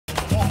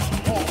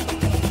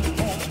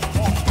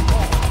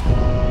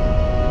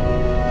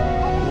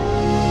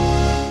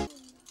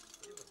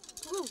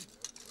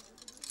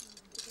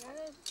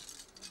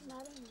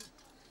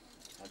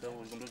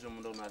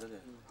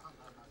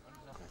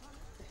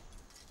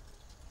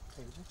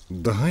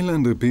The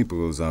Highlander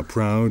peoples are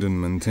proud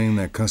and maintain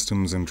their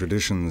customs and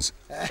traditions.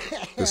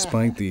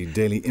 Despite the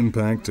daily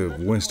impact of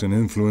Western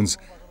influence,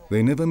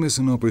 they never miss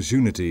an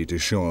opportunity to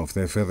show off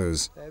their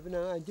feathers.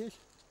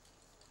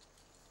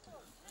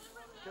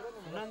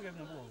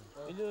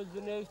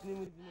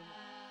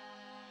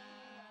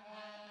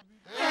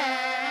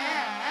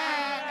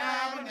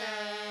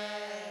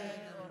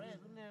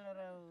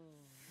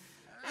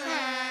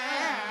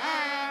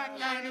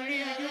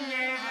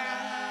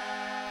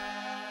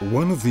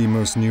 One of the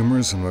most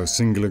numerous and most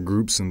singular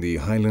groups in the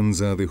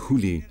highlands are the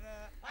Huli.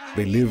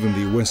 They live in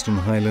the western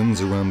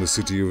highlands around the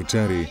city of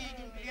Tari.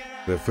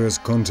 Their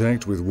first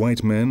contact with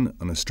white men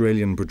on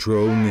Australian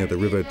patrol near the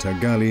river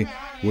Tagali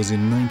was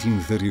in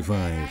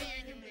 1935.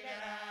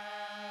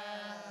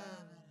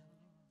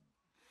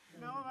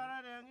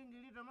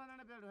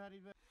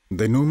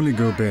 They normally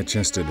go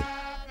bare-chested.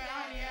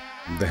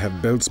 They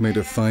have belts made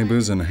of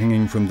fibers, and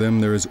hanging from them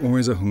there is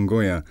always a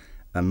hungoya,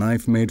 a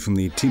knife made from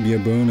the tibia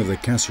bone of the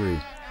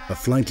kasuri, a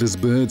flightless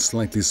bird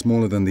slightly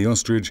smaller than the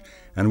ostrich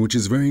and which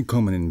is very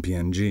common in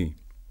PNG.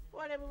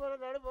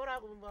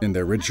 In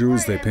their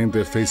rituals, they paint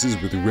their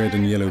faces with red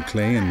and yellow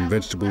clay and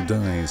vegetable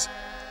dyes.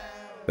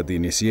 At the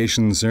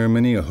initiation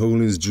ceremony, a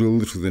hole is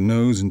drilled through the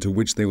nose into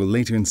which they will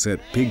later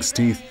insert pig's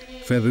teeth,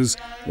 feathers,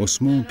 or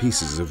small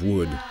pieces of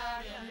wood.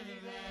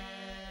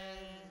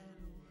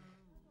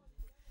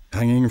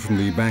 Hanging from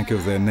the back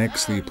of their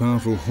necks, the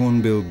powerful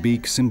hornbill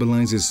beak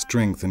symbolizes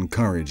strength and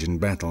courage in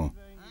battle.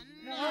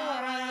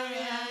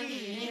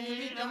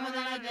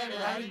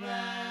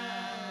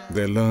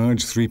 Their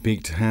large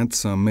three-peaked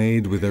hats are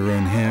made with their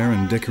own hair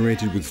and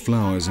decorated with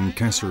flowers and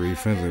kasuri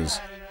feathers.